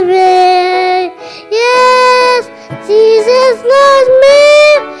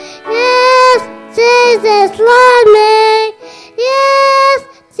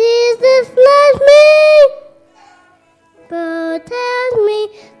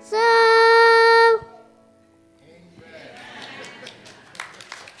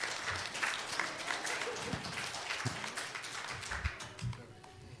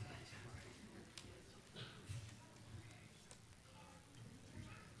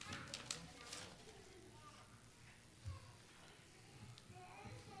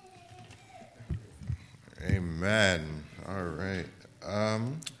Amen. All right.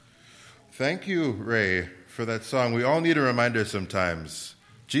 Thank you, Ray, for that song. We all need a reminder sometimes.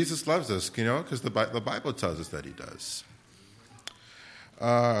 Jesus loves us, because the Bible tells us that he does.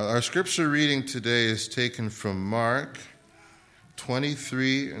 Our scripture reading today is taken from Mark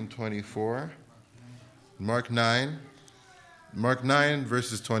 23 and 24. Mark 9,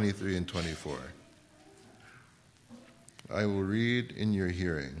 verses 23 and 24. I will read in your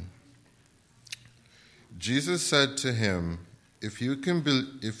hearing. Jesus said to him, If you can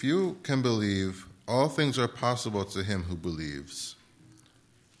believe, all things are possible to him who believes.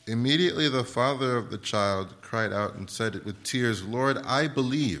 Immediately the father of the child cried out and said with tears, Lord, I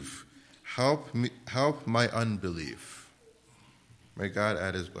believe. Help my unbelief. May God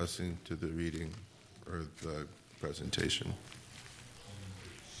add his blessing to the reading or the presentation.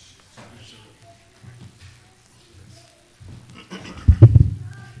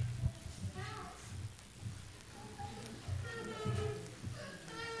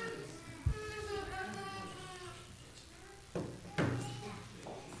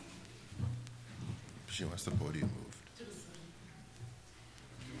 She wants the podium moved.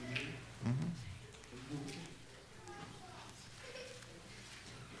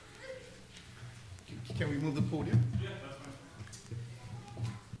 Can we move the podium? Yeah, that's fine.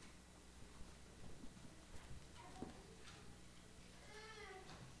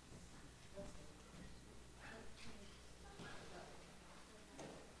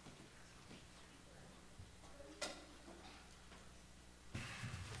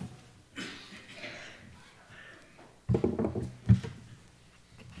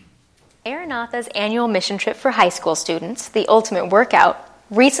 Maranatha's annual mission trip for high school students, the Ultimate Workout,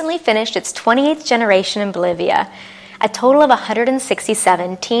 recently finished its 28th generation in Bolivia. A total of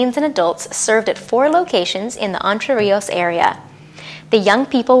 167 teens and adults served at 4 locations in the Entre Rios area. The young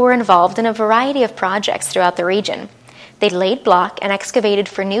people were involved in a variety of projects throughout the region. They laid block and excavated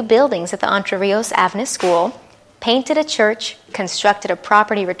for new buildings at the Entre Rios Avenue School, painted a church, constructed a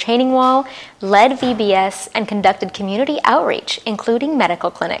property retaining wall, led VBS, and conducted community outreach, including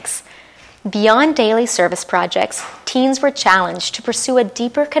medical clinics. Beyond daily service projects, teens were challenged to pursue a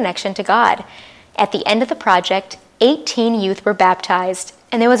deeper connection to God. At the end of the project, 18 youth were baptized,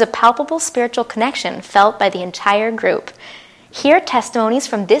 and there was a palpable spiritual connection felt by the entire group. Hear testimonies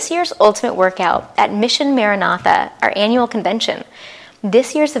from this year's Ultimate Workout at Mission Maranatha, our annual convention.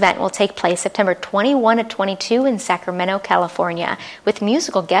 This year's event will take place September 21 to 22 in Sacramento, California, with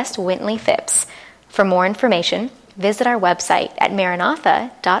musical guest Wintley Phipps. For more information, visit our website at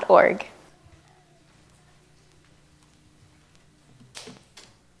maranatha.org.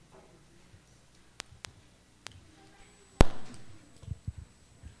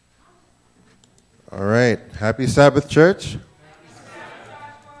 All right. Happy Sabbath, church.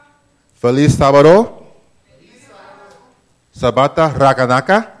 Feliz Sábado. Sabata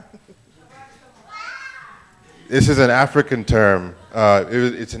Rakanaka. This is an African term.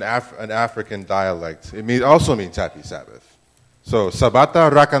 It's an African dialect. It also means Happy Sabbath. So, Sabata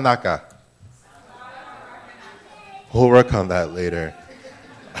Rakanaka. We'll work on that later.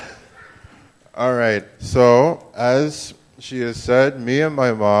 All right. So, as she has said, me and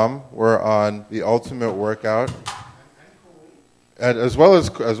my mom were on the Ultimate Workout, and as well as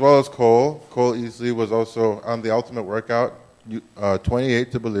Cole. Cole Easley was also on the Ultimate Workout,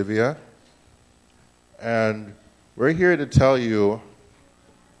 28 to Bolivia, and we're here to tell you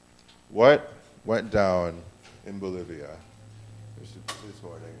what went down in Bolivia this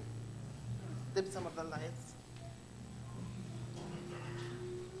morning. Dim some of the lights.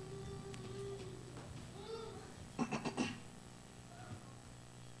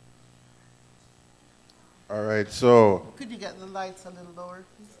 All right, so Could you get the lights a little lower,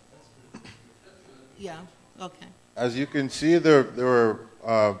 please? Yeah. Okay. as you can see, there were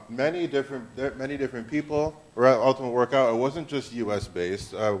many different people who were at Ultimate Workout. It wasn't just U.S.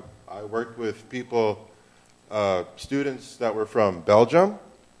 based. I worked with people, students that were from Belgium.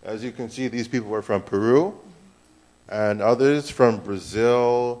 As you can see, these people were from Peru, and others from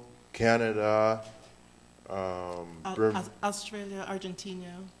Brazil, Canada, Australia,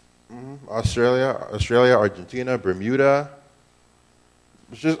 Argentina. Australia, Argentina, Bermuda,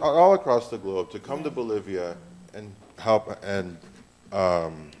 just all across the globe to come to Bolivia and help and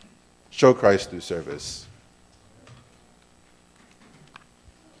show Christ through service.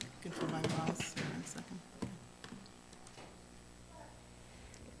 Looking for my mouse. One second.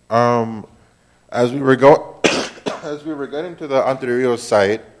 As we were getting to the Entre Rios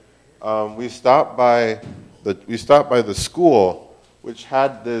site, we stopped by the school, which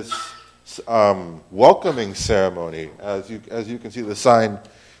had this welcoming ceremony. As you can see, the sign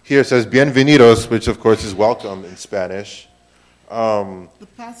here it says bienvenidos, which of course is welcome in Spanish. The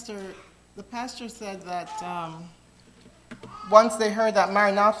pastor said that once they heard that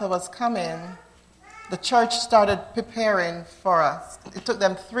Maranatha was coming, the church started preparing for us. It took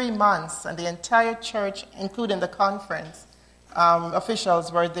them 3 months, and the entire church, including the conference,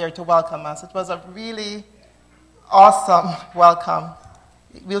 officials were there to welcome us. It was a really awesome welcome.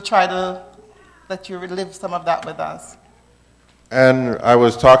 We'll try to let you relive some of that with us. And I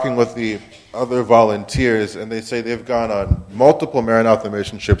was talking with the other volunteers, and they say they've gone on multiple Maranatha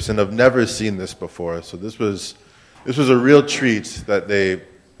mission trips and have never seen this before. So this was a real treat that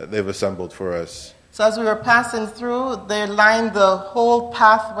they've assembled for us. So as we were passing through, they lined the whole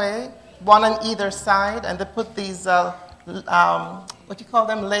pathway, one on either side, and they put these what do you call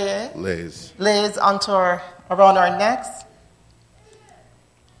them, Lays. Lays around our necks.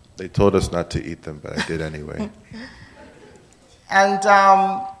 They told us not to eat them, but I did anyway. And,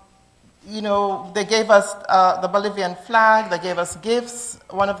 they gave us the Bolivian flag. They gave us gifts.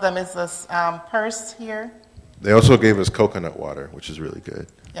 One of them is this purse here. They also gave us coconut water, which is really good.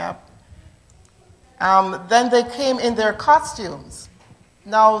 Yeah. Then they came in their costumes.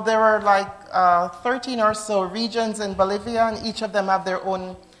 Now, there were like 13 or so regions in Bolivia, and each of them have their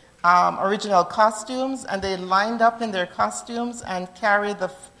own original costumes. And they lined up in their costumes and carried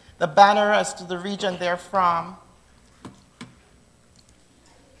the banner as to the region they're from.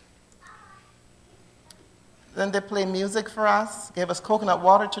 Then they played music for us, gave us coconut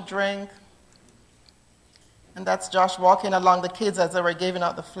water to drink. And that's Josh walking along the kids as they were giving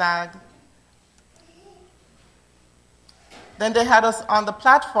out the flag. Then they had us on the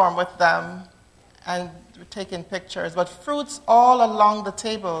platform with them and were taking pictures, but fruits all along the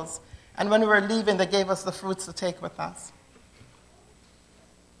tables. And when we were leaving, they gave us the fruits to take with us.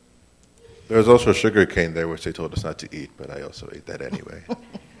 There was also sugar cane there, which they told us not to eat, but I also ate that anyway.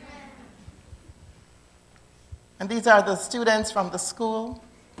 And these are the students from the school.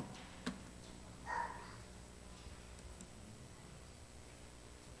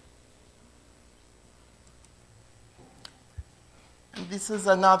 And this is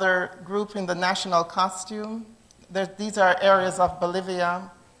another group in the national costume. These are areas of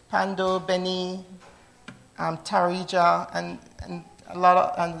Bolivia, Pando, Beni, Tarija, and a lot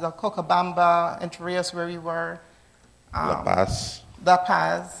of, and the Cochabamba, Entre Rios, where we were. La Paz. La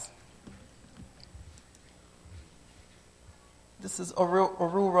Paz. This is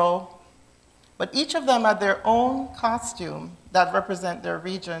Oruro. But each of them had their own costume that represent their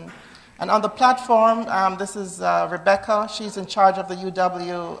region. And on the platform, this is Rebecca. She's in charge of the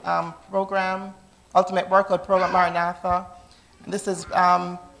UW program, Ultimate Workout Program, Maranatha. And this is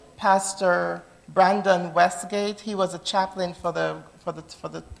Pastor Brandon Westgate. He was a chaplain for the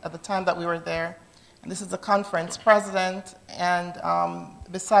at the time that we were there. And this is the conference president, and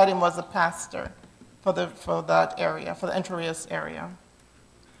beside him was a pastor for that area, for the Entre Rios area.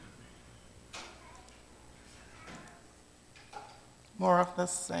 More of the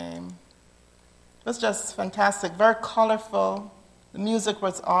same. It was just fantastic, very colorful. The music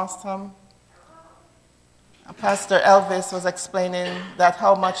was awesome. Pastor Elvis was explaining that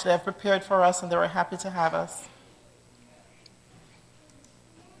how much they have prepared for us, and they were happy to have us.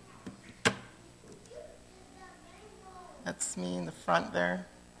 That's me in the front there.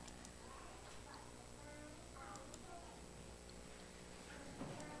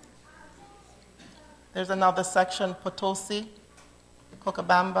 There's another section, Potosi,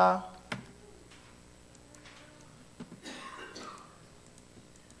 Cochabamba.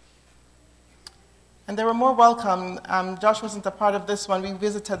 And they were more welcome. Josh wasn't a part of this one. We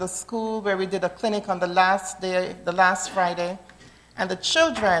visited the school where we did a clinic on the last day, the last Friday. And the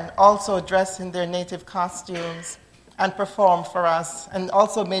children also dressed in their native costumes and performed for us and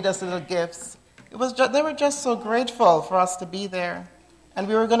also made us little gifts. They were just so grateful for us to be there. And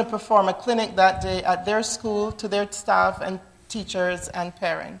we were going to perform a clinic that day at their school to their staff and teachers and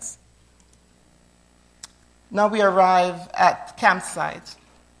parents. Now we arrive at campsite.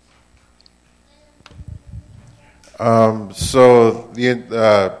 So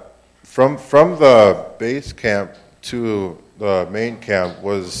from the base camp to the main camp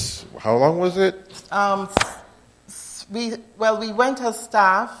was, how long was it? We went as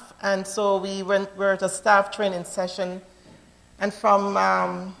staff, and so we were at a staff training session, and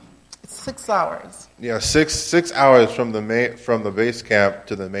from 6 hours. Yeah, six hours from the base camp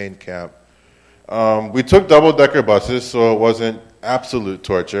to the main camp. We took double-decker buses, so it wasn't absolute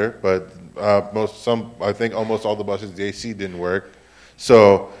torture, but I think almost all the buses, the AC didn't work.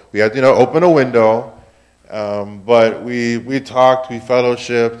 So we had to, open a window, but we talked, we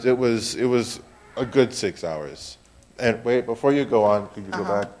fellowshipped. It was a good 6 hours. And wait, before you go on, could you go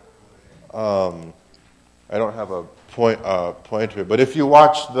back? I don't have a pointer, but if you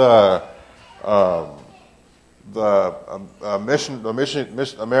watch the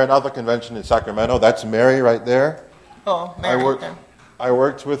Maranatha Convention in Sacramento, that's Mary right there. Oh, Mary. I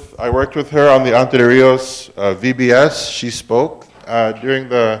worked with her on the Entre Rios VBS. She spoke during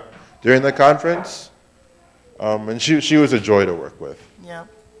the conference, and she was a joy to work with. Yeah.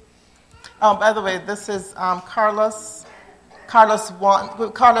 By the way, this is Carlos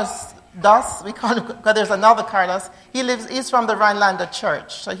Das. We call him because there's another Carlos. He's from the Rhinelander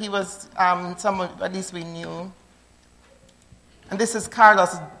Church, so he was someone at least we knew. And this is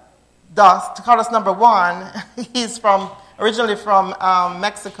Carlos Das, Carlos number 1. He's originally from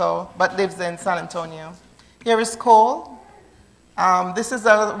Mexico, but lives in San Antonio. Here is Cole. This is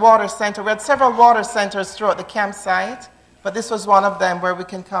a water center. We had several water centers throughout the campsite, but this was one of them where we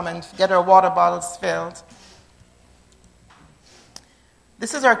can come and get our water bottles filled.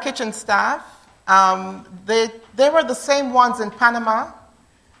 This is our kitchen staff. They were the same ones in Panama,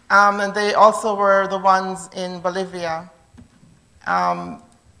 and they also were the ones in Bolivia.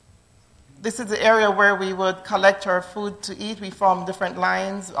 This is the area where we would collect our food to eat. We formed different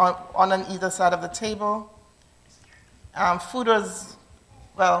lines on either side of the table. Food was,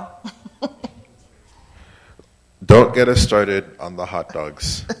 well... Don't get us started on the hot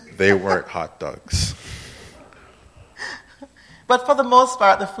dogs. They weren't hot dogs. But for the most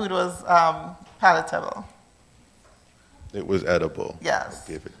part, the food was palatable. It was edible. Yes. I'll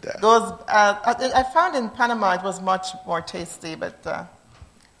give it that. I found in Panama it was much more tasty, but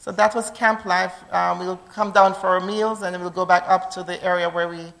so that was camp life. We'll come down for our meals, and then we'll go back up to the area where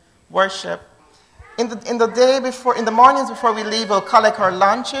we worship. In the mornings before we leave, we'll collect our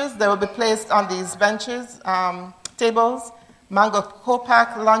lunches. They will be placed on these benches, tables. Mango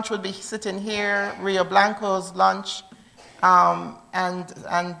Copac lunch would be sitting here. Rio Blanco's lunch. And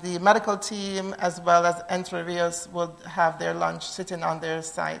the medical team, as well as Entre Rios, would have their lunch sitting on their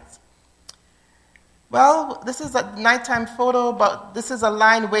sites. Well, this is a nighttime photo, but this is a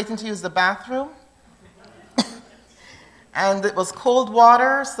line waiting to use the bathroom. And it was cold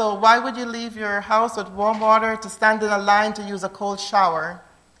water, so why would you leave your house with warm water to stand in a line to use a cold shower,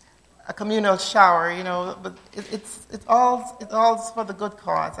 a communal shower, but it's all for the good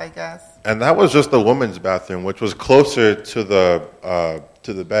cause, I guess. And that was just the women's bathroom, which was closer to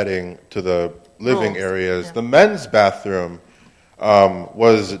the bedding, to the living areas. Yeah. The men's bathroom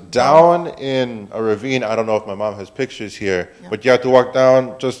was down in a ravine. I don't know if my mom has pictures here, but you have to walk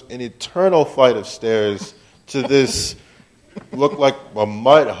down just an eternal flight of stairs to this looked like a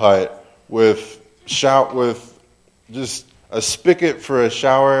mud hut with just a spigot for a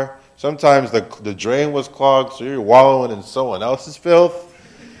shower. Sometimes the drain was clogged, so you're wallowing in someone else's filth.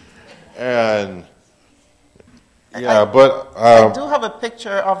 And I do have a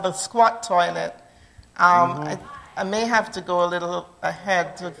picture of the squat toilet. I may have to go a little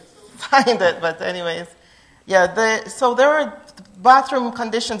ahead to find it, but anyways, so there were bathroom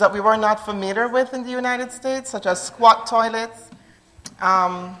conditions that we were not familiar with in the United States, such as squat toilets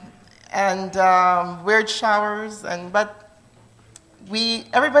and weird showers, but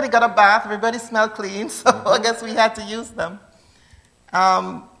everybody got a bath, everybody smelled clean, so I guess we had to use them.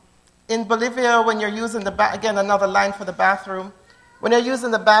 In Bolivia, when you're using again, another line for the bathroom, when you're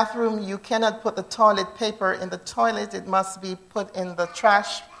using the bathroom, you cannot put the toilet paper in the toilet, it must be put in the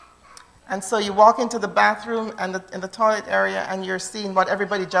trash. And so you walk into the bathroom and in the toilet area, and you're seeing what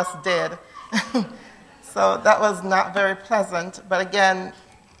everybody just did. So that was not very pleasant. But again,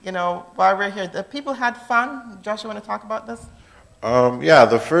 while we're here, the people had fun. Josh, you want to talk about this?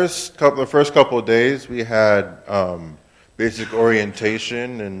 The first couple of days we had basic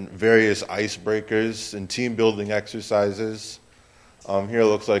orientation and various icebreakers and team building exercises. Here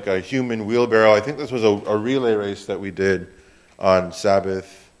looks like a human wheelbarrow. I think this was a relay race that we did on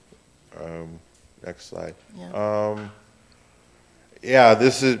Sabbath. Next slide.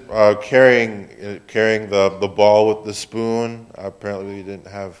 This is carrying the ball with the spoon. Apparently we didn't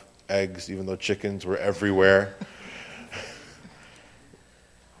have eggs, even though chickens were everywhere.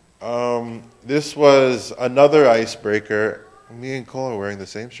 This was another icebreaker. Me and Cole are wearing the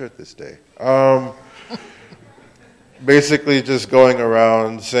same shirt this day. Basically just going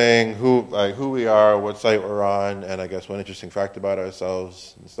around saying who we are, what site we're on, and I guess one interesting fact about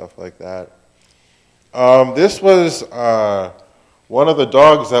ourselves and stuff like that. This was one of the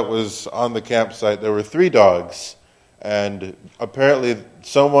dogs that was on the campsite. There were 3 dogs, and apparently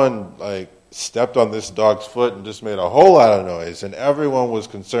someone stepped on this dog's foot and just made a whole lot of noise, and everyone was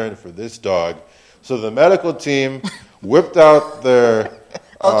concerned for this dog. So the medical team whipped out their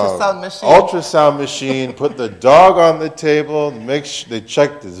Ultrasound machine. Ultrasound machine, put the dog on the table, they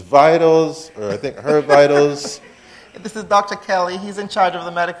checked his vitals, or I think her vitals. This is Dr. Kelly. He's in charge of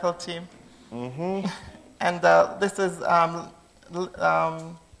the medical team. Mm-hmm. And this is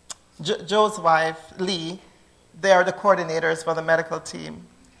Joe's wife, Lee. They are the coordinators for the medical team.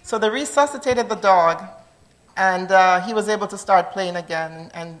 So they resuscitated the dog, and he was able to start playing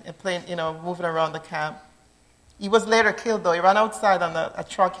again and playing, moving around the camp. He was later killed, though. He ran outside and a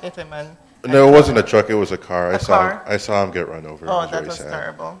truck hit him. No, it wasn't a truck. It was a car. car? I saw him get run over. Oh, that was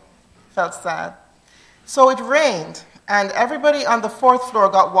terrible. Felt sad. So it rained, and everybody on the 4th floor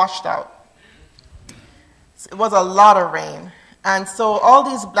got washed out. It was a lot of rain. And so all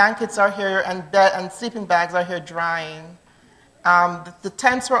these blankets are here and sleeping bags are here drying. The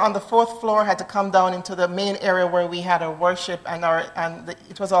tents were on the 4th floor, had to come down into the main area where we had our worship,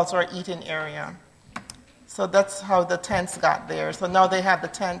 it was also our eating area. So that's how the tents got there. So now they have the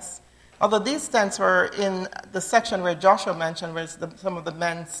tents. Although these tents were in the section where Joshua mentioned, where some of the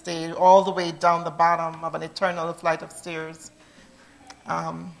men stayed all the way down the bottom of an eternal flight of stairs.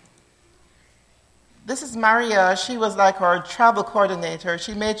 This is Maria. She was like our travel coordinator.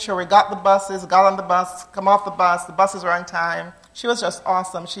 She made sure we got the buses, got on the bus, come off the buses were on time. She was just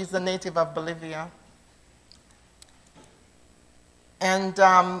awesome. She's a native of Bolivia. And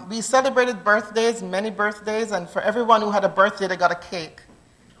we celebrated birthdays, many birthdays, and for everyone who had a birthday, they got a cake.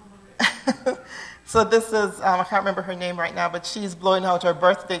 So this is, I can't remember her name right now, but she's blowing out her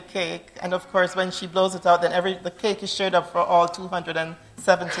birthday cake. And of course, when she blows it out, then the cake is shared up for all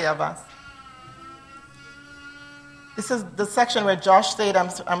 270 of us. This is the section where Josh stayed.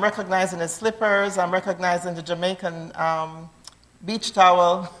 I'm recognizing his slippers. I'm recognizing the Jamaican beach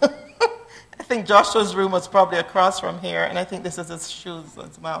towel. I think Joshua's room was probably across from here, and I think this is his shoes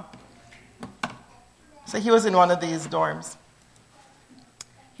as well. So he was in one of these dorms.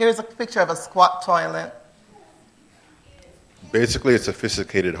 Here's a picture of a squat toilet. Basically, a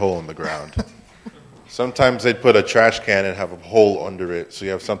sophisticated hole in the ground. Sometimes they'd put a trash can and have a hole under it, so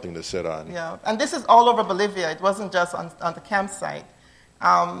you have something to sit on. Yeah, and this is all over Bolivia. It wasn't just on the campsite.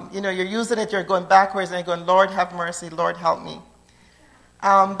 You're using it, you're going backwards, and you're going, Lord, have mercy, Lord, help me.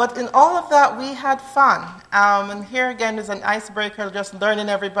 But in all of that, we had fun. And here again is an icebreaker, just learning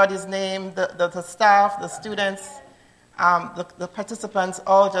everybody's name, the staff, the students, the participants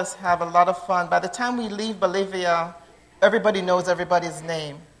all just have a lot of fun. By the time we leave Bolivia, everybody knows everybody's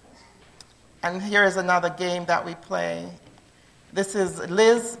name. And here is another game that we play. This is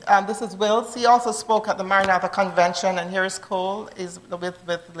Liz, this is Wills. He also spoke at the Maranatha Convention, and here is Cole is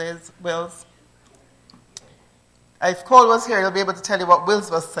with Liz, Wills. If Cole was here, he'll be able to tell you what Wills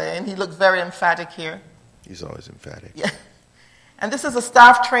was saying. He looked very emphatic here. He's always emphatic. Yeah. And this is a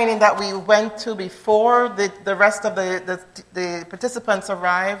staff training that we went to before the rest of the participants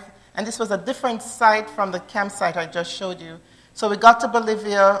arrived. And this was a different site from the campsite I just showed you. So we got to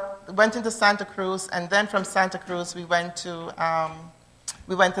Bolivia, went into Santa Cruz, and then from Santa Cruz we went to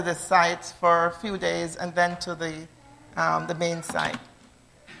this site for a few days, and then to the main site.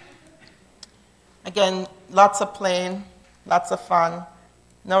 Again, lots of playing, lots of fun.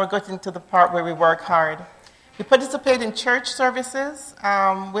 Now we're getting to the part where we work hard. We participate in church services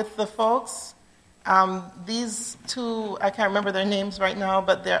with the folks. These two, I can't remember their names right now,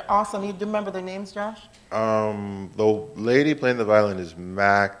 but they're awesome. You do remember their names, Josh? The lady playing the violin is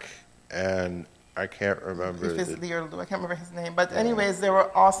Mac, and I can't remember. If it's Lee or Lou, I can't remember his name. But anyways, they were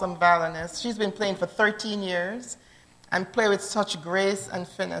awesome violinists. She's been playing for 13 years and play with such grace and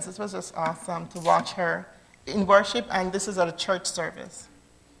finesse. It was just awesome to watch her in worship, and this is at a church service.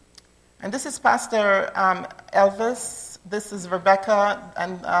 And this is Pastor Elvis. This is Rebecca,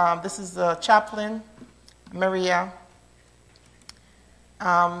 and this is the chaplain, Maria.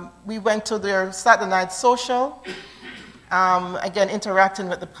 We went to their Saturday night social, again, interacting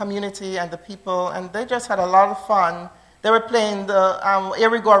with the community and the people, and they just had a lot of fun. They were playing here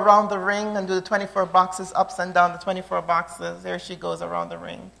we go around the ring and do the 24 boxes, ups and down the 24 boxes. There she goes around the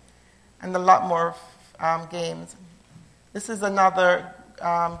ring. And a lot more games. This is another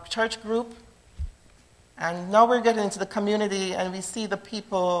church group. And now we're getting into the community, and we see the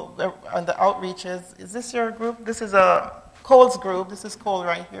people on the outreaches. Is this your group? This is Cole's group. This is Cole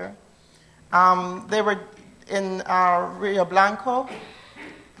right here. They were in Rio Blanco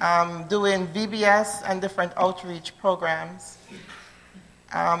doing VBS and different outreach programs.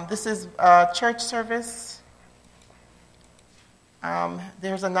 This is a church service.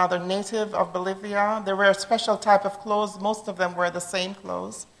 There's another native of Bolivia. They wear a special type of clothes. Most of them wear the same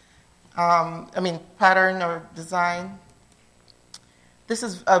clothes. Pattern or design. This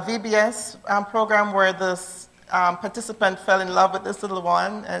is a VBS program where the participant fell in love with this little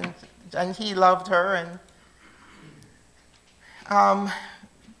one, and he loved her. And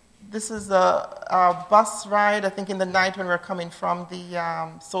this is a bus ride, I think, in the night when we're coming from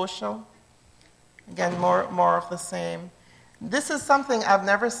the social. Again, more of the same. This is something I've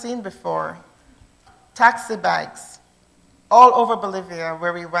never seen before. Taxi bags all over Bolivia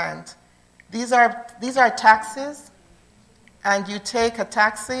where we went. These are taxis, and you take a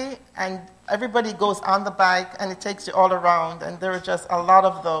taxi, and everybody goes on the bike, and it takes you all around, and there are just a lot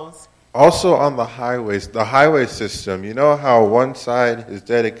of those. Also on the highways, the highway system, you know how one side is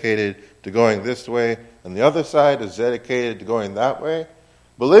dedicated to going this way, and the other side is dedicated to going that way?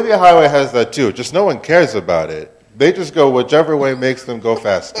 Bolivia Highway has that too, just no one cares about it. They just go whichever way makes them go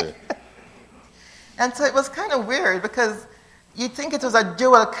faster. And so it was kind of weird because you'd think it was a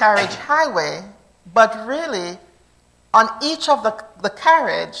dual carriage highway, but really, on each of the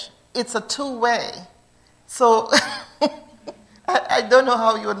carriage, it's a two-way. So I don't know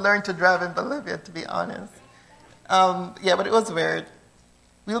how you would learn to drive in Bolivia, to be honest. But it was weird.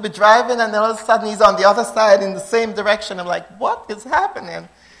 We'll be driving, and then all of a sudden he's on the other side in the same direction. I'm like, what is happening?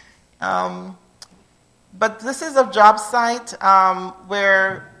 But this is a job site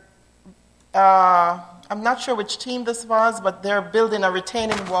where I'm not sure which team this was, but they're building a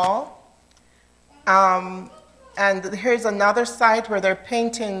retaining wall. And here's another site where they're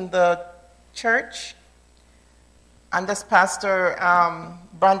painting the church. And this Pastor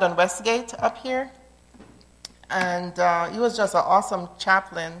Brandon Westgate up here. And he was just an awesome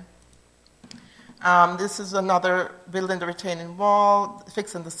chaplain. This is another building the retaining wall,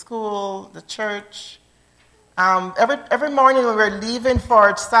 fixing the school, the church. Every morning when we're leaving for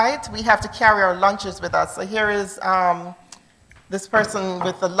our site, we have to carry our lunches with us. So here is this person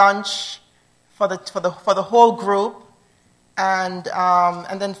with the lunch for the whole group, and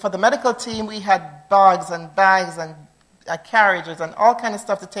then for the medical team, we had bags and carriages and all kind of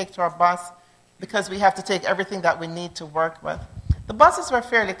stuff to take to our bus because we have to take everything that we need to work with. The buses were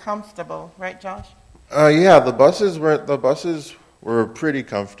fairly comfortable, right, Josh? Yeah, the buses were pretty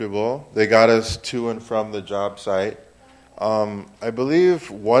comfortable. They got us to and from the job site. I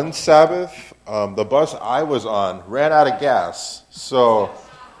believe one Sabbath, the bus I was on ran out of gas, so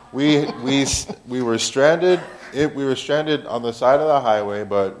we were stranded. We were stranded on the side of the highway,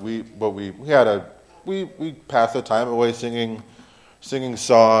 but we passed the time away singing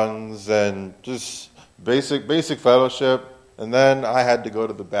songs and just basic fellowship. And then I had to go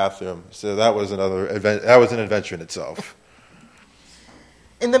to the bathroom, so that was another event. That was an adventure in itself.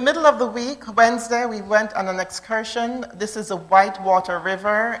 In the middle of the week, Wednesday, we went on an excursion. This is a Whitewater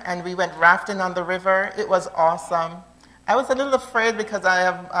River, and we went rafting on the river. It was awesome. I was a little afraid because I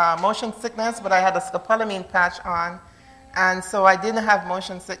have motion sickness, but I had a scopolamine patch on, and so I didn't have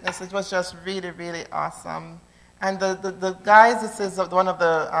motion sickness. It was just really, really awesome. And the guys, this is one of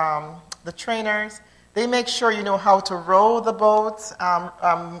the trainers, they make sure you know how to row the boats,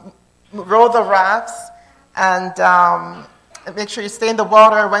 row the rafts, and make sure you stay in the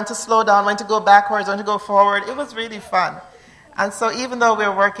water, when to slow down, when to go backwards, when to go forward. It was really fun. And so even though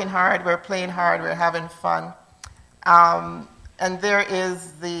we're working hard, we're playing hard, we're having fun. And there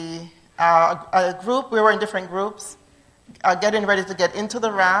is a group, we were in different groups, getting ready to get into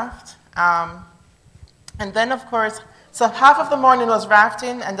the raft. And then, of course, so half of the morning was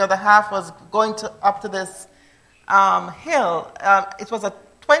rafting, and the other half was going up to this hill. It was a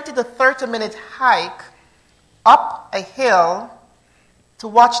 20 to 30-minute hike up a hill to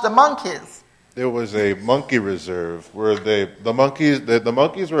watch the monkeys. There was a monkey reserve where the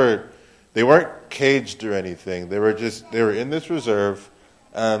monkeys weren't caged or anything. They were in this reserve,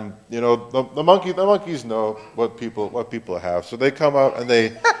 and the monkeys know what people have, so they come up and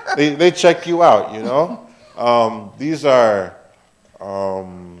they check you out. These are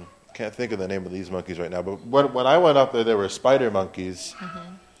can't think of the name of these monkeys right now, but when I went up there were spider monkeys.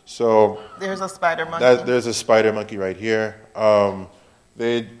 Mm-hmm. So there's a spider monkey. There's a spider monkey right here.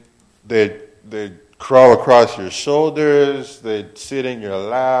 They crawl across your shoulders. They sit in your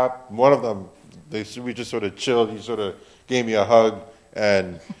lap. One of them, we just sort of chilled. He sort of gave me a hug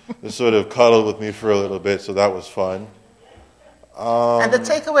and just sort of cuddled with me for a little bit. So that was fun. And they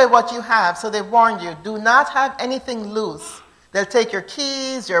take away what you have. So they warned you, do not have anything loose. They'll take your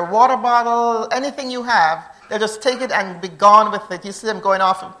keys, your water bottle, anything you have. They'll just take it and be gone with it. You see them going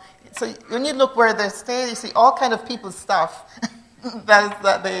off. So when you look where they stay, you see all kind of people's stuff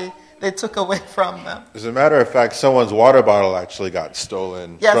that they took away from them. As a matter of fact, someone's water bottle actually got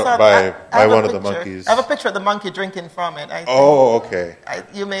stolen by one of the monkeys. I have a picture of the monkey drinking from it. Okay.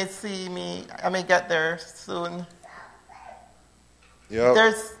 You may see me. I may get there soon.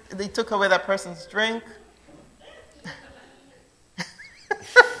 Yep. They took away that person's drink.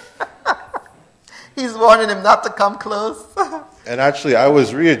 He's warning him not to come close. And actually, I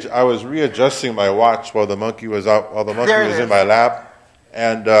was readjusting my watch while the monkey was out, while the monkey There it was in is. my lap,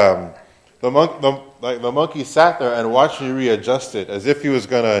 and the monkey sat there and watched me readjust it as if he was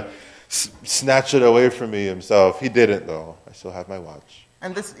gonna snatch it away from me himself. He didn't, though. I still have my watch.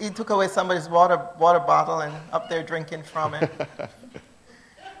 And he took away somebody's water bottle and up there drinking from it.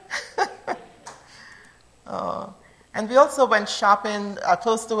 And we also went shopping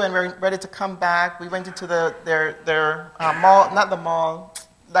close to when we were ready to come back. We went into their mall, not the mall,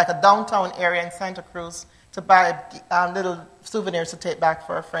 like a downtown area in Santa Cruz to buy little souvenirs to take back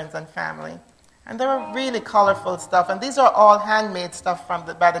for our friends and family. And they were really colorful stuff. And these are all handmade stuff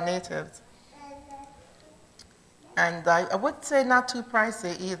by the natives. And I would say not too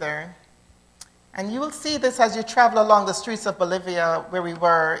pricey either. And you will see this as you travel along the streets of Bolivia, where we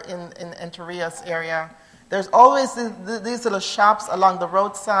were in Entre Rios area. There's always these little shops along the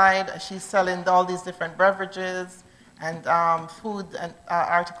roadside. She's selling all these different beverages and food and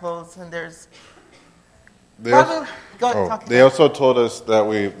articles. And there's... They also told us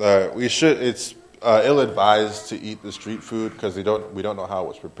that we should. It's ill-advised to eat the street food because we don't know how it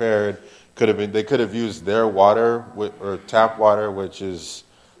was prepared. They could have used their water or tap water, which is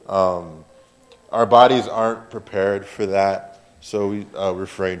our bodies aren't prepared for that. So we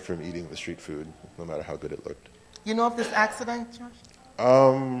refrained from eating the street food, no matter how good it looked. You know of this accident, Josh?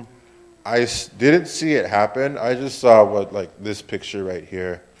 I didn't see it happen. I just saw this picture right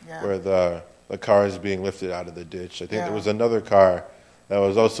here, where the car is being lifted out of the ditch. I think there was another car that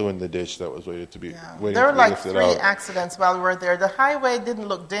was also in the ditch that was waiting to be lifted out. There were like 3 accidents while we were there. The highway didn't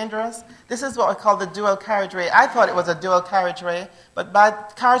look dangerous. This is what we call the dual carriageway. I thought it was a dual carriageway, but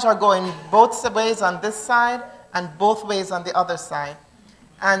cars are going both ways on this side and both ways on the other side.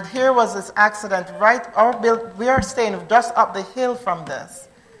 And here was this accident we are staying just up the hill from this.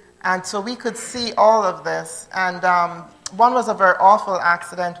 And so we could see all of this. And one was a very awful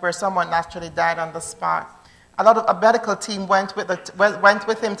accident where someone actually died on the spot. A medical team went with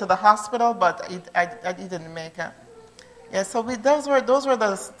him to the hospital, but he didn't make it. Yeah, so those were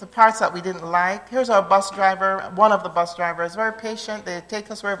the parts that we didn't like. Here's our bus driver, one of the bus drivers, very patient. They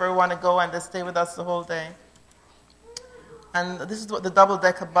take us wherever we want to go, and they stay with us the whole day. And this is the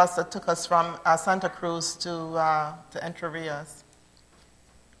double-decker bus that took us from Santa Cruz to Entre Rios.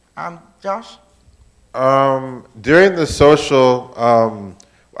 Josh? During the social,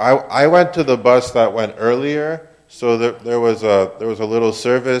 I went to the bus that went earlier, so there was a little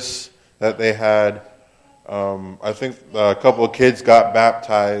service that they had. I think a couple of kids got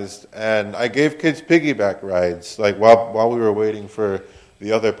baptized, and I gave kids piggyback rides, while we were waiting for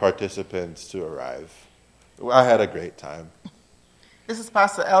the other participants to arrive. I had a great time. This is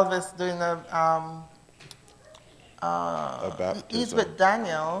Pastor Elvis doing a baptism. He's with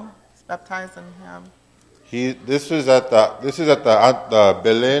Daniel. He's baptizing him. This is at the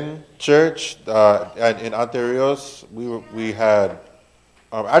Belen Church in Entre Rios. We had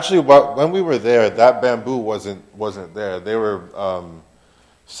actually when we were there, that bamboo wasn't there. They were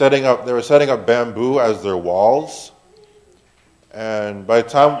setting up bamboo as their walls, and by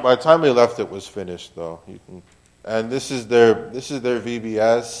the time we left, it was finished though. And this is their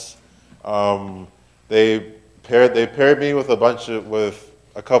VBS. They paired me with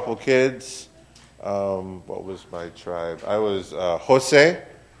a couple kids. What was my tribe? I was Jose.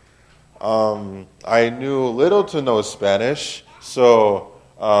 I knew little to no Spanish, so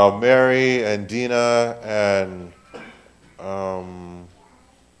Mary and Dina and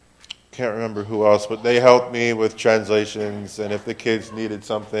can't remember who else, but they helped me with translations and if the kids needed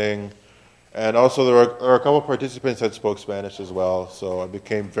something. And also there were a couple of participants that spoke Spanish as well, so I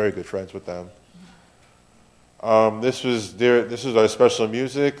became very good friends with them. This was our special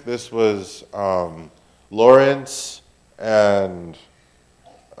music. This was Lawrence and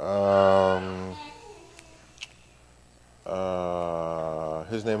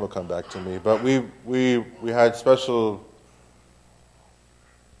his name will come back to me. But we had special.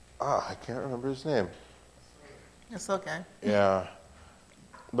 I can't remember his name. It's okay. Yeah.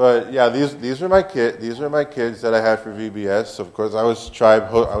 But yeah, these were my kids that I had for VBS. Of course, I was tribe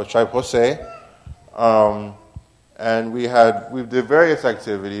Jose. And we did various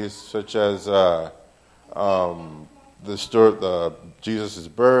activities such as the Jesus'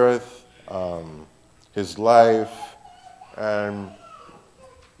 birth, his life, and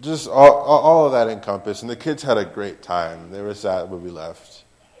just all of that encompassed. And the kids had a great time. They were sad when we left.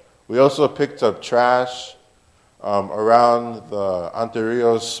 We also picked up trash around the Entre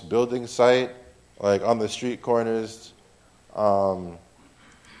Rios building site, like on the street corners.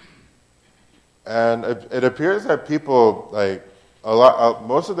 And it appears that people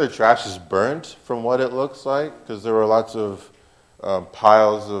most of their trash is burnt from what it looks like, because there were lots of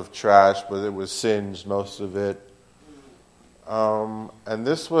piles of trash, but it was singed, most of it. And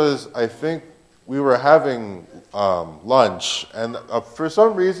this was, I think, we were having lunch, and for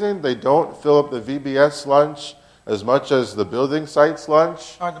some reason they don't fill up the VBS lunch as much as the building site's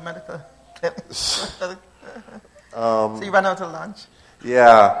lunch. Or the medical. So you ran out of lunch?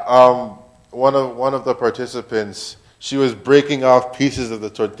 Yeah. One of the participants, she was breaking off pieces of the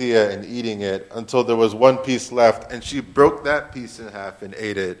tortilla and eating it until there was one piece left, and she broke that piece in half and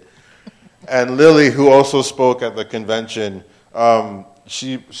ate it. And Lily, who also spoke at the convention,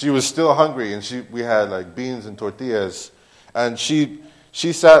 she was still hungry, and we had like beans and tortillas, and she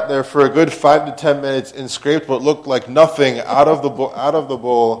sat there for a good 5 to 10 minutes and scraped what looked like nothing out of the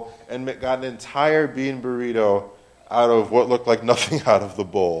bowl, and got an entire bean burrito out of what looked like nothing out of the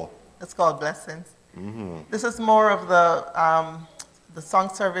bowl. It's called Blessings. Mm-hmm. This is more of the song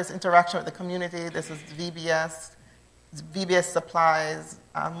service interaction with the community. This is VBS supplies,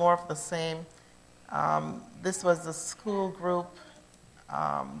 more of the same. This was the school group.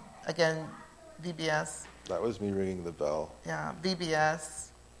 Again, VBS. That was me ringing the bell. Yeah,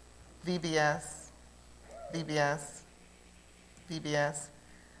 VBS.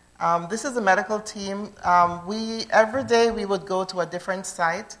 This is a medical team. Every day we would go to a different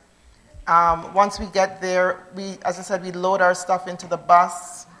site. Once we get there, as I said, we load our stuff into the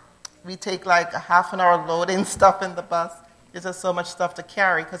bus. We take like a half an hour loading stuff in the bus. There's just so much stuff to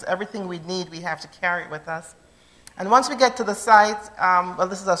carry, because everything we need, we have to carry it with us. And once we get to the site,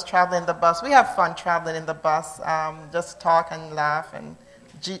 this is us traveling in the bus. We have fun traveling in the bus, just talk and laugh. And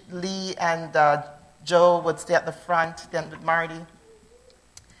Lee and Joe would stay at the front, then with Marty,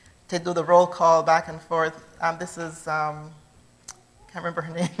 to do the roll call back and forth. This is, can't remember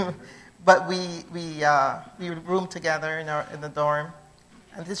her name, but we roomed together in the dorm.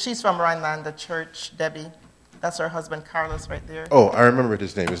 And she's from Rhinelander Church, Debbie. That's her husband, Carlos, right there. Oh, I remembered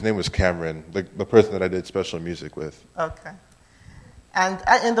his name. His name was Cameron, the person that I did special music with. Okay. And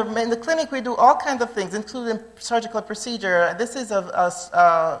in the clinic, we do all kinds of things, including surgical procedure. This is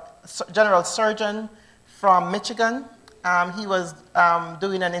a general surgeon from Michigan. He was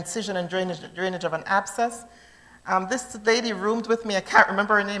doing an incision and drainage of an abscess. This lady roomed with me. I can't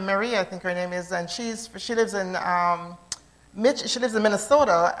remember her name. Maria, I think her name is, and she lives in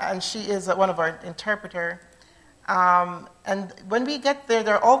Minnesota, and she is one of our interpreters. And when we get there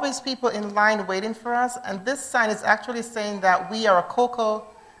are always people in line waiting for us. And this sign is actually saying that we are a coca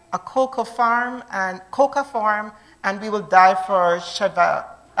farm, and we will die for Chevare.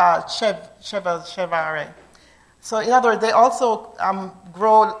 So in other words, they also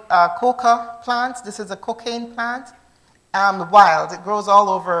grow coca plants. This is a cocaine plant, wild. It grows all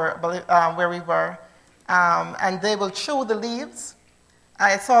over where we were. And they will chew the leaves.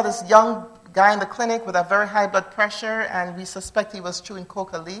 I saw this young guy in the clinic with a very high blood pressure, and we suspect he was chewing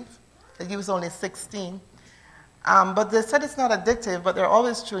coca leaf. He was only 16. But they said it's not addictive, but they're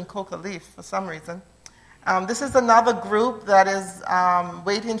always chewing coca leaf for some reason. This is another group that is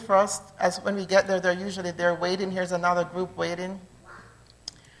waiting for us. As when we get there, they're waiting. Here's another group waiting.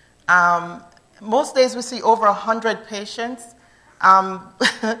 Most days we see over 100 patients.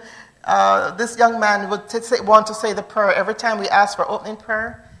 This young man would want to say the prayer every time we ask for opening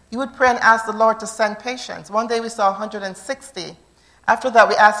prayer. He would pray and ask the Lord to send patients. One day we saw 160. After that,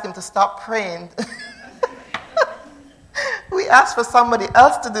 we asked him to stop praying. We asked for somebody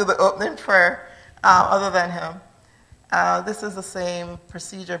else to do the opening prayer other than him. This is the same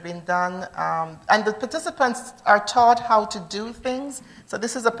procedure being done. And the participants are taught how to do things. So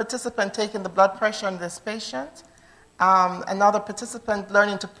this is a participant taking the blood pressure on this patient. Another participant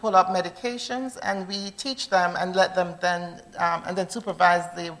learning to pull up medications, and we teach them and let them then supervise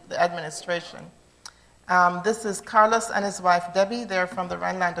the administration. This is Carlos and his wife Debbie. They're from the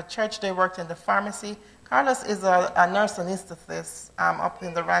Rhinelander Church. They worked in the pharmacy. Carlos is a nurse anesthetist up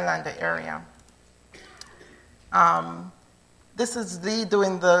in the Rhinelander area. This is Lee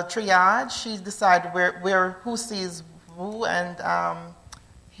doing the triage. She decided who sees who, and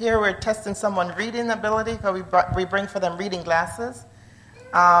here we're testing someone's reading ability, because we bring for them reading glasses.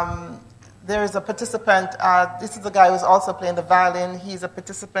 There's a participant, this is the guy who's also playing the violin. He's a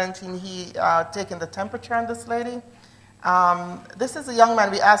participant, and he taking the temperature on this lady. This is a young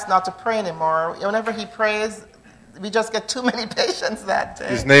man we asked not to pray anymore. Whenever he prays, we just get too many patients that day.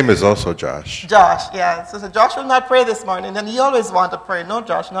 His name is also Josh. Josh, yeah. So Josh will not pray this morning, and he always wanted to pray. No,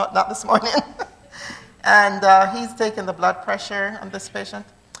 Josh, not this morning. And he's taking the blood pressure on this patient.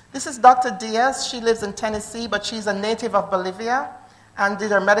 This is Dr. Diaz. She lives in Tennessee, but she's a native of Bolivia. and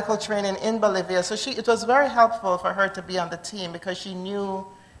did her medical training in Bolivia. So it was very helpful for her to be on the team because she knew,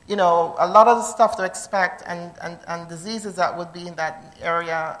 a lot of the stuff to expect and diseases that would be in that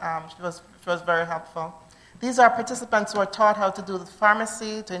area. She was very helpful. These are participants who are taught how to do the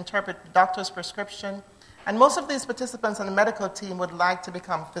pharmacy, to interpret doctor's prescription. And most of these participants on the medical team would like to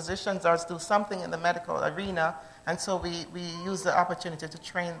become physicians or do something in the medical arena, and so we use the opportunity to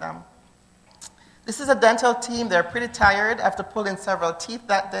train them. This is a dental team. They're pretty tired after pulling several teeth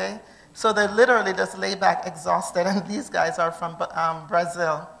that day, so they literally just lay back exhausted, and these guys are from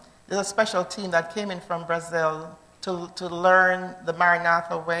Brazil. There's a special team that came in from Brazil to learn the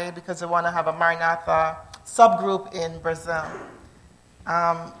Maranatha way because they want to have a Maranatha subgroup in Brazil.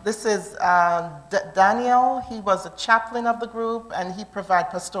 This is Daniel. He was a chaplain of the group, and he provides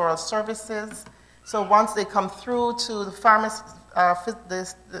pastoral services. So once they come through to the pharmacy,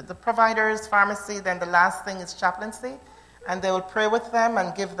 the provider's pharmacy, then the last thing is chaplaincy, and they will pray with them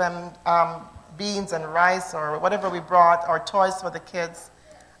and give them beans and rice or whatever we brought, or toys for the kids.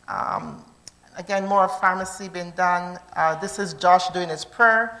 Again, more of pharmacy being done. This is Josh doing his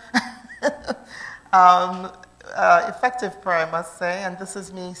prayer. Effective prayer, I must say. And this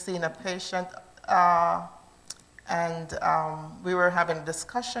is me seeing a patient. We were having a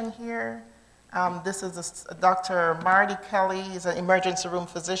discussion here. This is Dr. Marty Kelly. He's an emergency room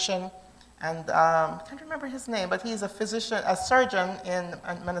physician. And I can't remember his name, but he's a surgeon in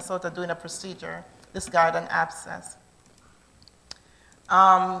Minnesota doing a procedure. This guy had an abscess.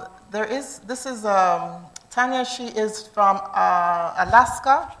 This is Tanya. She is from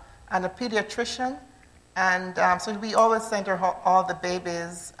Alaska and a pediatrician. And so we always send her all the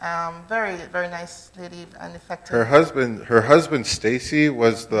babies. Very, very nice lady and effective. Her husband Stacy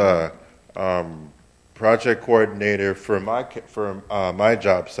was the project coordinator for my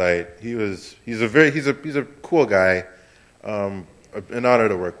job site. He's a cool guy. An honor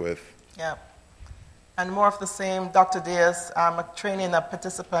to work with. Yeah. And more of the same, Dr. Diaz, training a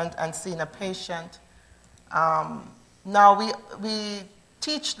participant and seeing a patient. Now we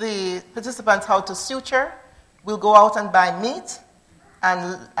teach the participants how to suture. We'll go out and buy meat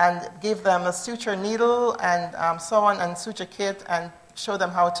and give them a suture needle and so on, and suture kit, and show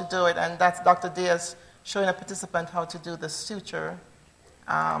them how to do it. And that's Dr. Diaz showing a participant how to do the suture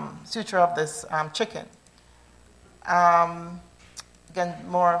of this chicken. Again,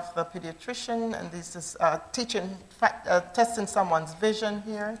 more of the pediatrician, and this is testing someone's vision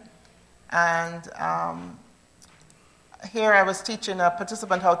here. And here I was teaching a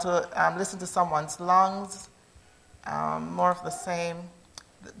participant how to listen to someone's lungs. More of the same.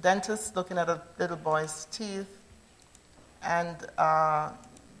 The dentist looking at a little boy's teeth. And,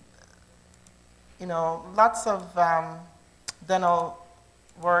 lots of dental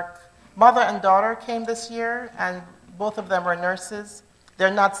work. Mother and daughter came this year, and both of them were nurses.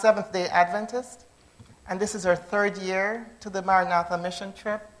 They're not Seventh-day Adventists, and this is her third year to the Maranatha mission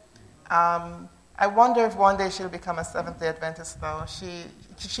trip. I wonder if one day she'll become a Seventh-day Adventist, though.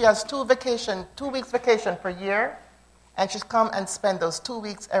 She has 2 weeks vacation per year, and she's come and spend those 2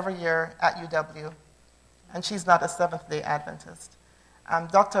 weeks every year at UW, and she's not a Seventh-day Adventist.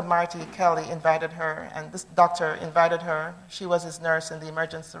 Dr. Marty Kelly invited her, and this doctor invited her. She was his nurse in the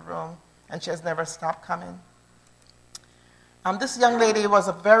emergency room, and she has never stopped coming. This young lady was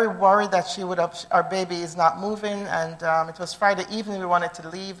very worried that our baby is not moving, and it was Friday evening. We wanted to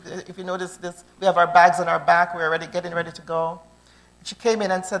leave. If you notice this, we have our bags on our back. We're getting ready to go. She came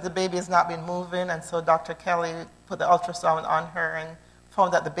in and said the baby has not been moving, and so Dr. Kelly put the ultrasound on her and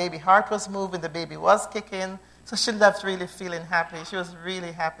found that the baby heart was moving, the baby was kicking, so she left really feeling happy. She was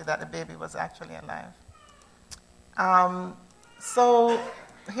really happy that the baby was actually alive. So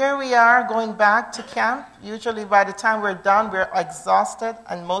here we are going back to camp. Usually by the time we're done, we're exhausted,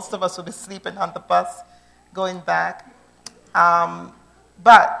 and most of us will be sleeping on the bus going back.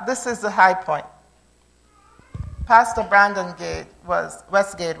 But this is the high point. Pastor Brandon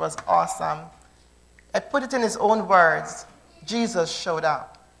Westgate was awesome. I put it in his own words. Jesus showed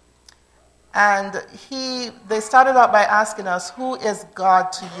up. And they started out by asking us, who is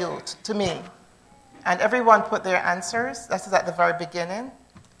God to you, to me? And everyone put their answers. That is at the very beginning.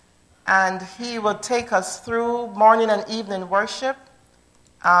 And he would take us through morning and evening worship.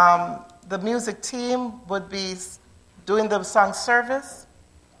 The music team would be doing the song service.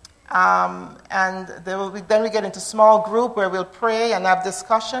 And then we get into small group where we'll pray and have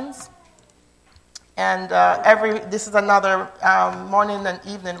discussions. And this is another morning and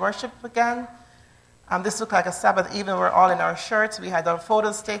evening worship again. This looked like a Sabbath evening. We're all in our shirts. We had our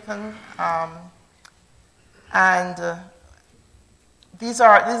photos taken. These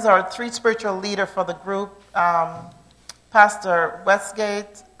are 3 spiritual leaders for the group. Pastor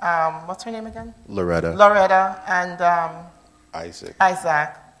Westgate, what's her name again? Loretta. Loretta and Isaac. Isaac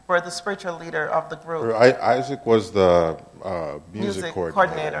were the spiritual leader of the group. Isaac was the music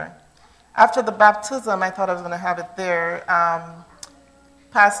coordinator. After the baptism, I thought I was going to have it there.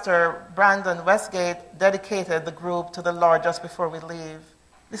 Pastor Brandon Westgate dedicated the group to the Lord just before we leave.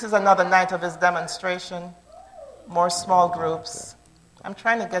 This is another night of his demonstration. More small groups. I'm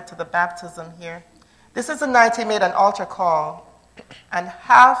trying to get to the baptism here. This is the night he made an altar call. And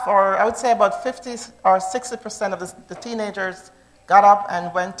half, or I would say about 50 or 60% of the teenagers got up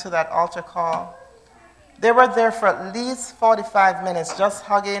and went to that altar call. They were there for at least 45 minutes, just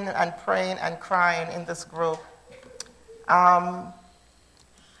hugging and praying and crying in this group. And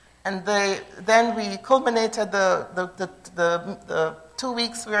then we culminated the 2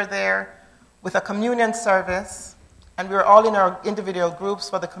 weeks we were there with a communion service. And we were all in our individual groups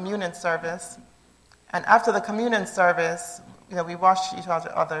for the communion service. And after the communion service, we washed each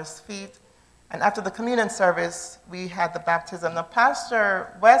other's feet. And after the communion service, we had the baptism. Now, Pastor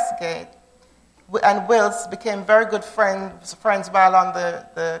Westgate and Wills became very good friends while on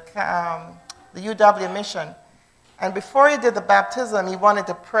the UW mission. And before he did the baptism, he wanted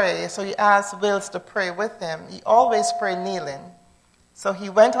to pray, so he asked Wills to pray with him. He always prayed kneeling. So he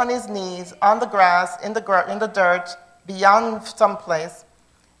went on his knees on the grass, in the dirt, beyond someplace.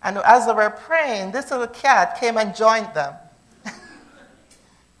 And as they were praying, this little cat came and joined them.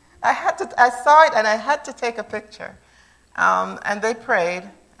 I saw it and I had to take a picture. And they prayed,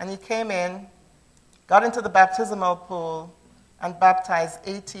 and he came in, got into the baptismal pool, and baptized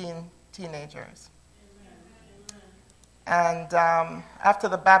 18 teenagers. And after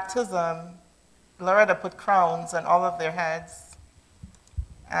the baptism, Loretta put crowns on all of their heads.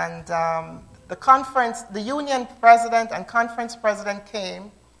 And the union president and conference president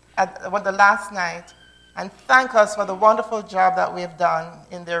came at the last night and thanked us for the wonderful job that we have done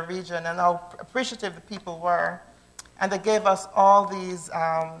in their region and how appreciative the people were. And they gave us all these,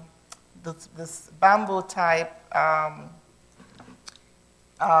 this bamboo type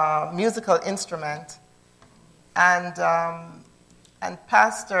musical instrument. And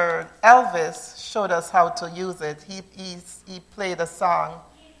Pastor Elvis showed us how to use it. He played a song.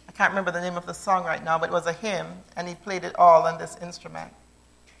 I can't remember the name of the song right now, but it was a hymn, and he played it all on this instrument.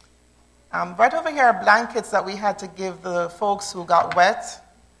 Right over here are blankets that we had to give the folks who got wet.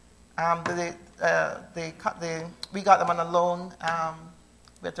 We got them on a loan.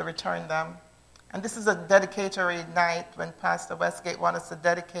 We had to return them. And this is a dedicatory night when Pastor Westgate wanted us to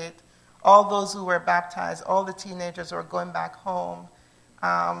dedicate all those who were baptized, all the teenagers who are going back home,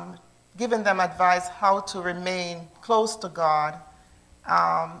 giving them advice how to remain close to God.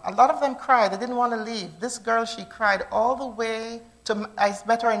 A lot of them cried. They didn't want to leave. This girl, she cried all the way to, I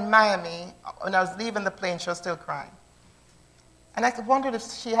met her in Miami. When I was leaving the plane, she was still crying. And I wondered if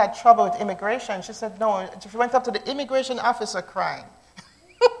she had trouble with immigration. She said no. She went up to the immigration officer crying.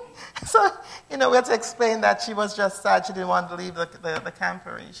 So, we had to explain that she was just sad. She didn't want to leave the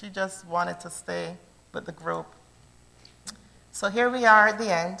campery. She just wanted to stay with the group. So here we are at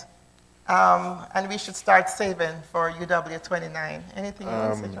the end. And we should start saving for UW29. Anything you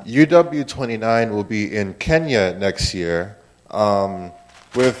want to say, John? UW29 will be in Kenya next year.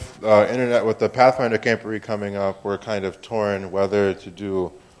 With the Pathfinder Camporee coming up, we're kind of torn whether to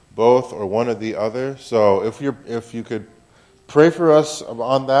do both or one or the other. So if you could pray for us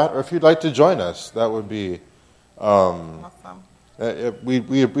on that, or if you'd like to join us, that would be awesome.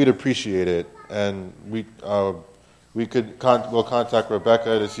 We'd appreciate it, and we'll contact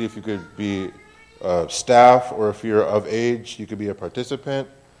Rebecca to see if you could be staff, or if you're of age, you could be a participant.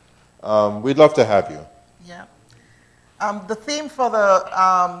 We'd love to have you. Yeah. The theme for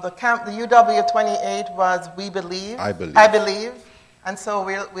the camp, the UW28, was "We Believe." I believe. I believe. And so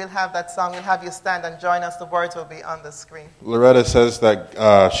we'll have that song. We'll have you stand and join us. The words will be on the screen. Loretta says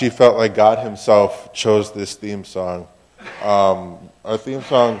that she felt like God himself chose this theme song. Our theme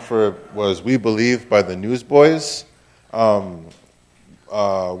song was "We Believe" by the Newsboys. We'll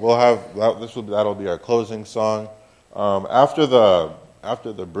have that'll be our closing song. After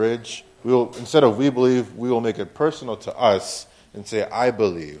the bridge, instead of "We Believe," we will make it personal to us and say, I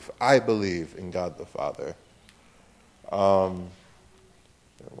believe in God the Father."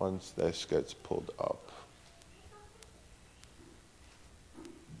 Once this gets pulled up.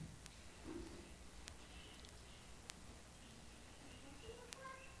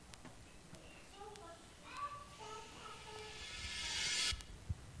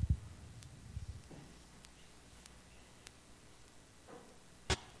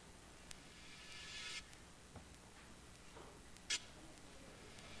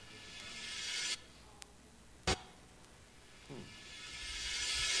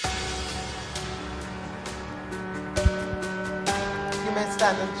 Let's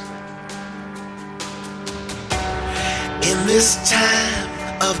stand and In this time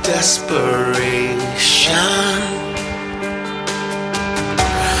of desperation,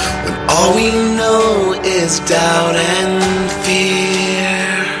 when all we know is doubt and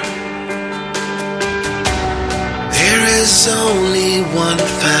fear, there is only one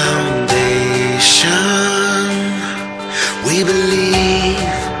foundation. We believe,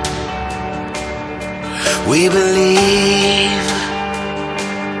 we believe,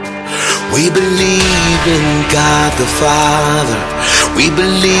 we believe in God the Father. We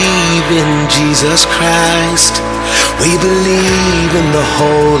believe in Jesus Christ. We believe in the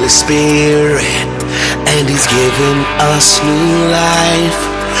Holy Spirit, and He's given us new life.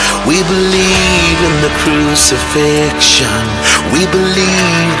 We believe in the crucifixion. We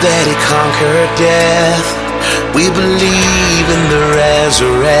believe that He conquered death. We believe in the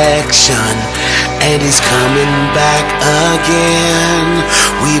resurrection, and He's coming back again.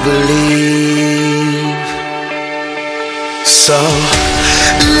 We believe. So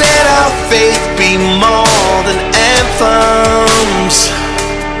let our faith be more than anthems,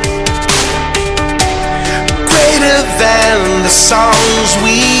 greater than the songs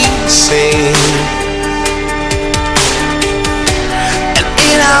we sing. And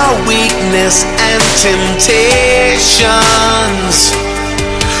in our weakness and temptations,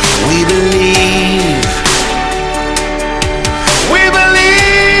 we believe. We believe.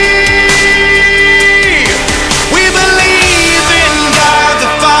 We believe in God the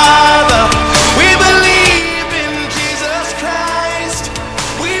Father. We believe in Jesus Christ.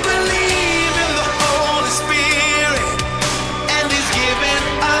 We believe in the Holy Spirit, and He's given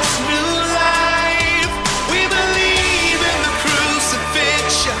us new life. We believe in the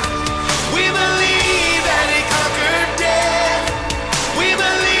crucifixion. We believe that He conquered death. We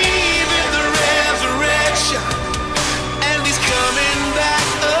believe in the resurrection, and He's coming back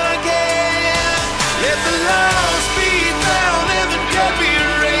again. Let the lost be found and the dead be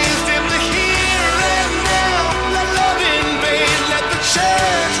raised in the here and now. Let love invade, let the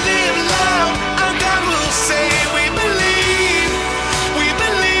church live loud. Our God will say, we believe,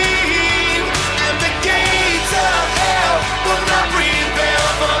 and the gates of hell will not prevail,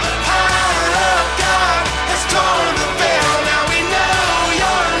 for the power of God has torn the veil. Now we know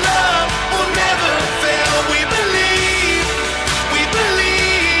your love will never fail. We believe.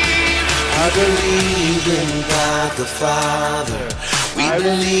 I believe in God the Father. We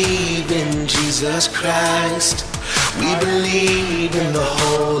believe in Jesus Christ. We believe in the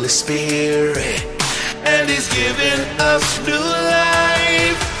Holy Spirit, and He's given us new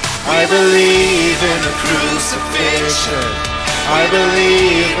life. I believe in the crucifixion. I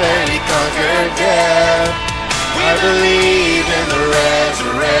believe that He conquered death. I believe in the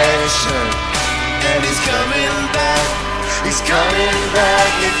resurrection, and He's coming back. He's coming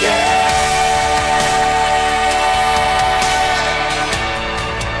back again.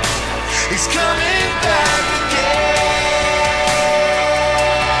 He's coming back again.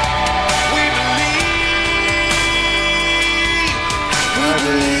 We believe.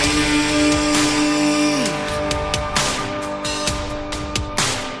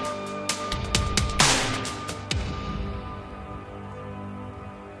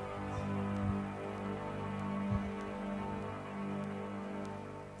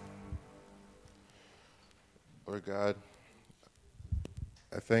 Lord God,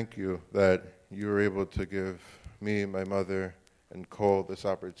 I thank you that you were able to give me, my mother, and Cole this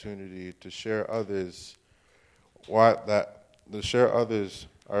opportunity to share others our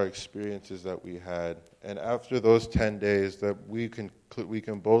experiences that we had. And after those 10 days, that we can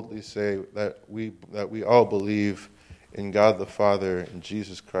boldly say that we all believe in God the Father, in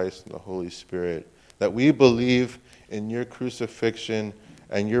Jesus Christ, and the Holy Spirit. That we believe in your crucifixion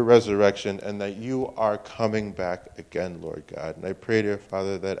and your resurrection, and that you are coming back again, Lord God. And I pray, dear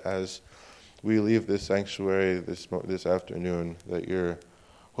Father, that as we leave this sanctuary this afternoon, that your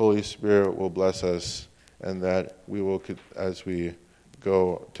Holy Spirit will bless us, and that we will, as we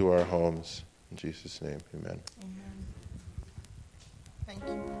go to our homes. In Jesus' name, amen. Amen.